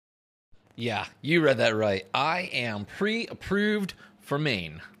Yeah, you read that right. I am pre-approved for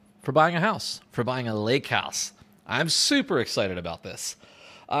Maine, for buying a house, for buying a lake house. I'm super excited about this.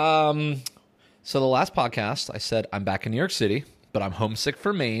 Um, so the last podcast, I said I'm back in New York City, but I'm homesick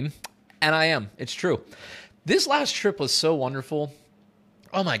for Maine, and I am. It's true. This last trip was so wonderful.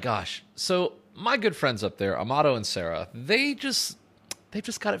 Oh my gosh. So my good friends up there, Amato and Sarah, they've just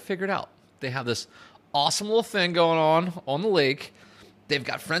got it figured out. They have this awesome little thing going on the lake. They've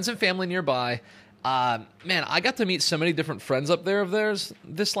got friends and family nearby. Man, I got to meet so many different friends up there of theirs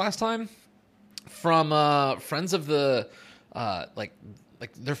this last time. From friends of the like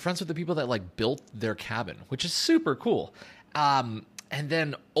they're friends with the people that like built their cabin, which is super cool. And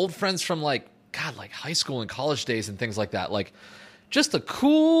then old friends from like God, like high school and college days and things like that. Like just a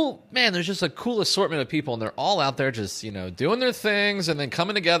cool man. There's just a cool assortment of people, and they're all out there just doing their things and then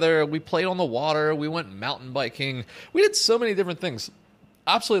coming together. We played on the water. We went mountain biking. We did so many different things.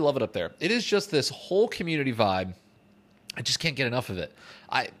 Absolutely love it up there. It is just this whole community vibe. I just can't get enough of it.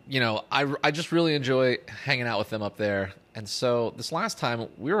 I just really enjoy hanging out with them up there. And so this last time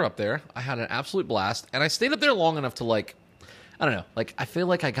we were up there, I had an absolute blast, and I stayed up there long enough to like, I don't know, like I feel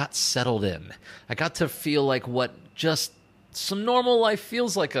like I got settled in. I got to feel like what just some normal life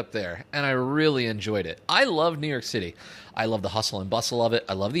feels like up there, and I really enjoyed it. I love New York City. I love the hustle and bustle of it.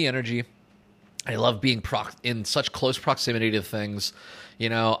 I love the energy. I love being in such close proximity to things.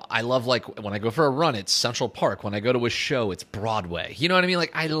 I love, like, when I go for a run, it's Central Park. When I go to a show, it's Broadway. You know what I mean?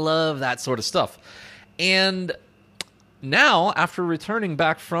 Like, I love that sort of stuff. And now, after returning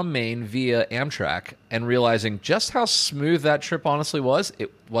back from Maine via Amtrak and realizing just how smooth that trip honestly was,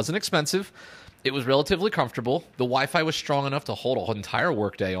 it wasn't expensive. It was relatively comfortable. The Wi-Fi was strong enough to hold an entire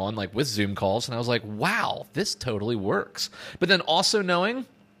workday on, like, with Zoom calls. And I was like, wow, this totally works. But then also knowing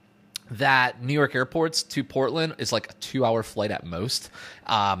that New York airports to Portland is like a 2-hour flight at most,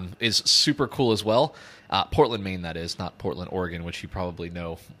 is super cool as well. Portland, Maine, that is, not Portland, Oregon, which you probably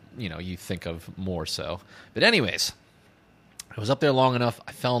know, you think of more so. But anyways, I was up there long enough.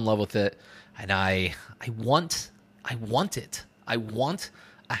 I fell in love with it, and I want it. I want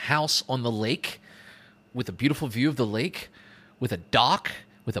a house on the lake with a beautiful view of the lake, with a dock,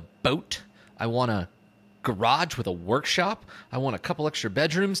 with a boat. I want a garage with a workshop. I want a couple extra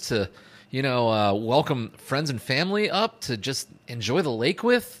bedrooms to, welcome friends and family up to just enjoy the lake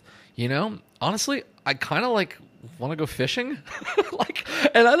with. Honestly, I kind of like want to go fishing.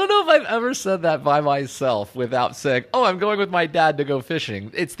 And I don't know if I've ever said that by myself without saying, "Oh, I'm going with my dad to go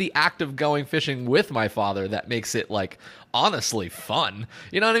fishing." It's the act of going fishing with my father that makes it like honestly fun.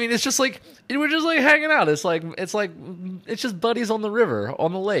 You know what I mean? It's just like we're just like hanging out. It's just buddies on the river,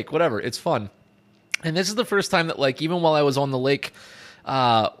 on the lake, whatever. It's fun. And this is the first time that, like, even while I was on the lake,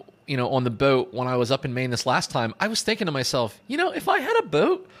 on the boat when I was up in Maine this last time, I was thinking to myself, if I had a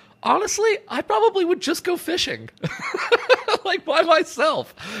boat, honestly, I probably would just go fishing, like, by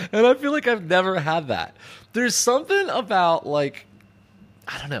myself. And I feel like I've never had that. There's something about, like,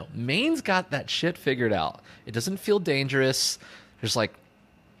 I don't know, Maine's got that shit figured out. It doesn't feel dangerous.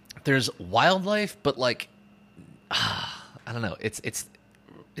 There's wildlife, but, like, I don't know,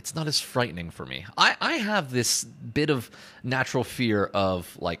 it's not as frightening for me. I have this bit of natural fear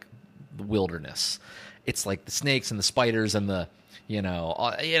of, like, the wilderness. It's like the snakes and the spiders and the,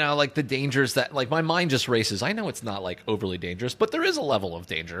 like the dangers that, like, my mind just races. I know it's not, like, overly dangerous, but there is a level of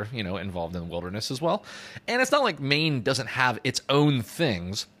danger, involved in the wilderness as well. And it's not like Maine doesn't have its own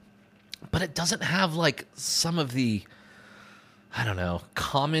things, but it doesn't have, like, some of the, I don't know,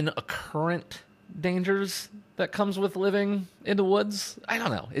 common occurrent dangers that comes with living in the woods. I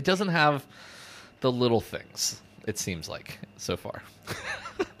don't know. It doesn't have the little things, it seems like, so far.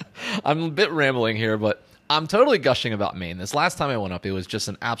 I'm a bit rambling here, but I'm totally gushing about Maine. This last time I went up, it was just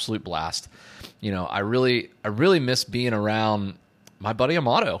an absolute blast. I really miss being around my buddy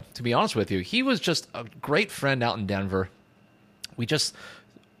Amato, to be honest with you. He was just a great friend out in Denver. We just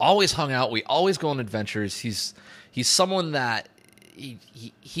always hung out. We always go on adventures. He's someone that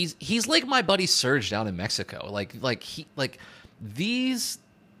he's like my buddy Serge down in Mexico. These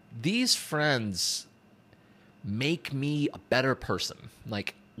friends make me a better person.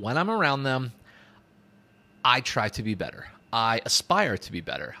 Like, when I'm around them, I try to be better. I aspire to be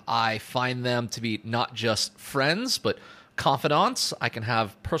better. I find them to be not just friends, but confidants. I can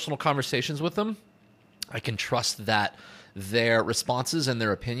have personal conversations with them. I can trust that their responses and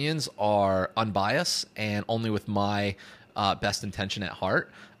their opinions are unbiased and only with my best intention at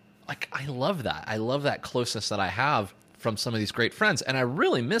heart. Like, I love that. I love that closeness that I have from some of these great friends. And I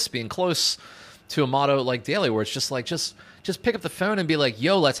really miss being close to a motto like daily, where it's just like, just pick up the phone and be like,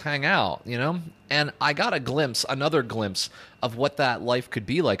 yo, let's hang out, you know? And I got another glimpse of what that life could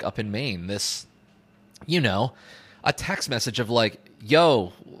be like up in Maine. This, you know, a text message of like,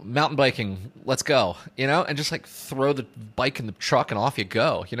 yo, mountain biking, let's go, you know? And just like throw the bike in the truck and off you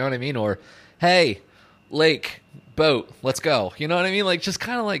go, you know what I mean? Or, hey, lake, boat, let's go, you know what I mean? Like, just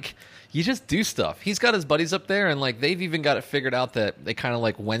kind of like, you just do stuff. He's got his buddies up there, and like they've even got it figured out that they kind of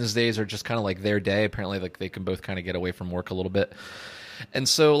like Wednesdays are just kind of like their day. Apparently, like they can both kind of get away from work a little bit. And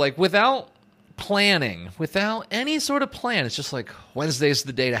so like without planning, without any sort of plan, it's just like Wednesday's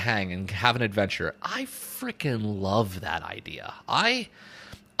the day to hang and have an adventure. I freaking love that idea. I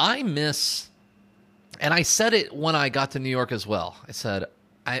miss, and I said it when I got to New York as well. I said,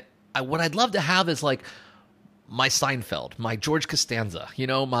 I what I'd love to have is like my Seinfeld, my George Costanza, you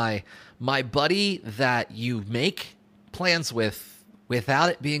know, my buddy that you make plans with without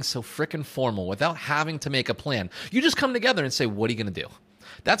it being so freaking formal, without having to make a plan. You just come together and say, what are you going to do?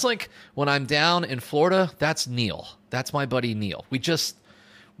 That's like when I'm down in Florida, that's Neil. That's my buddy Neil. We just,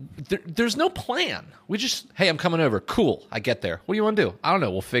 there's no plan. We just, hey, I'm coming over. Cool. I get there. What do you want to do? I don't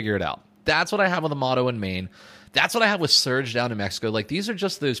know. We'll figure it out. That's what I have with the motto in Maine. That's what I have with Surge down in Mexico. Like, these are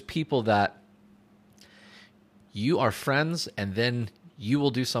just those people that you are friends, and then you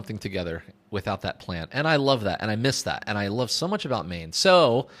will do something together without that plan. And I love that, and I miss that, and I love so much about Maine.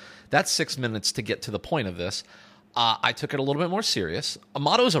 So that's 6 minutes to get to the point of this. I took it a little bit more serious.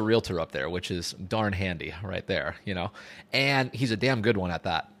 Amato's a realtor up there, which is darn handy right there, you know, and he's a damn good one at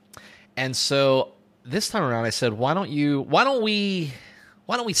that. And so this time around, I said, why don't we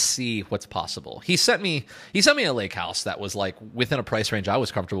see what's possible? He sent me a lake house that was like within a price range I was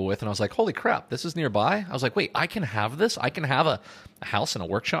comfortable with. And I was like, holy crap, this is nearby. I was like, wait, I can have this. I can have a house and a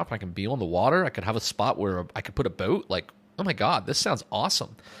workshop. I can be on the water. I could have a spot where I could put a boat. Like, oh my God, this sounds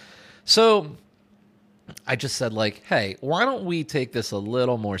awesome. So I just said like, hey, why don't we take this a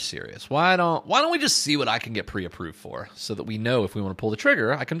little more serious? Why don't we just see what I can get pre-approved for, so that we know if we want to pull the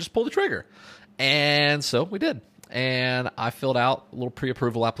trigger, I can just pull the trigger. And so we did. And I filled out a little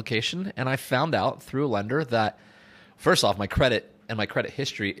pre-approval application, and I found out through a lender that, first off, my credit and my credit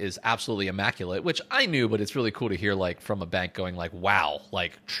history is absolutely immaculate, which I knew, but it's really cool to hear like from a bank going like, wow,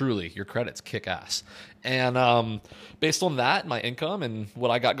 like truly your credit's kick-ass. And based on that, my income and what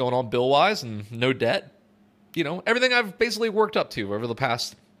I got going on bill-wise and no debt, you know, everything I've basically worked up to over the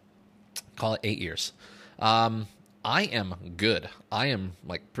past, call it 8 years, I am good. I am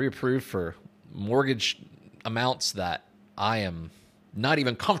like pre-approved for mortgage amounts that I am not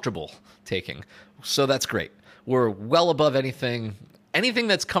even comfortable taking. So that's great. We're well above anything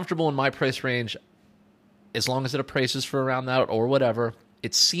that's comfortable in my price range, as long as it appraises for around that or whatever.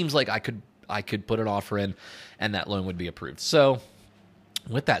 It seems like I could put an offer in and that loan would be approved. So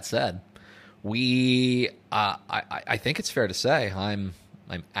with that said, I think it's fair to say I'm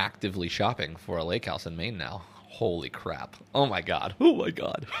actively shopping for a lake house in Maine now. Holy crap. Oh my God. Oh my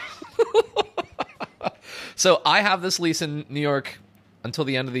God. So I have this lease in New York until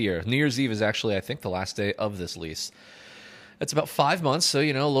the end of the year. New Year's Eve is actually, I think, the last day of this lease. It's about 5 months, so,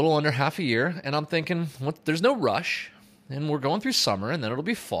 you know, a little under half a year. And I'm thinking, there's no rush. And we're going through summer, and then it'll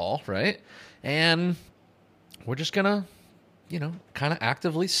be fall, right? And we're just going to, you know, kind of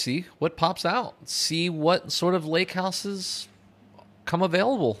actively see what pops out. See what sort of lake houses come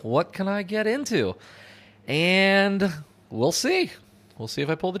available. What can I get into? And we'll see. We'll see if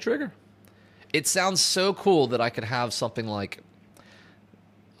I pull the trigger. It sounds so cool that I could have something like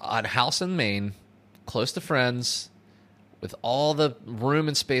a house in Maine, close to friends, with all the room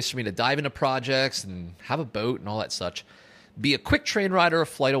and space for me to dive into projects and have a boat and all that such. Be a quick train ride or a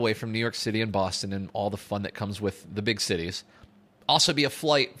flight away from New York City and Boston and all the fun that comes with the big cities. Also be a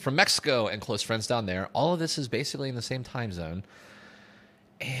flight from Mexico and close friends down there. All of this is basically in the same time zone.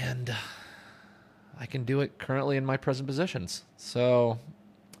 And I can do it currently in my present positions. So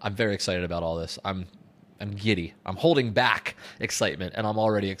I'm very excited about all this. I'm giddy. I'm holding back excitement, and I'm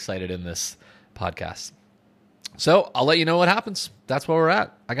already excited in this podcast. So I'll let you know what happens. That's where we're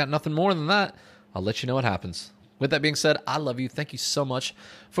at. I got nothing more than that. I'll let you know what happens. With that being said, I love you. Thank you so much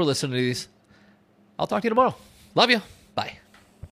for listening to these. I'll talk to you tomorrow. Love you. Bye.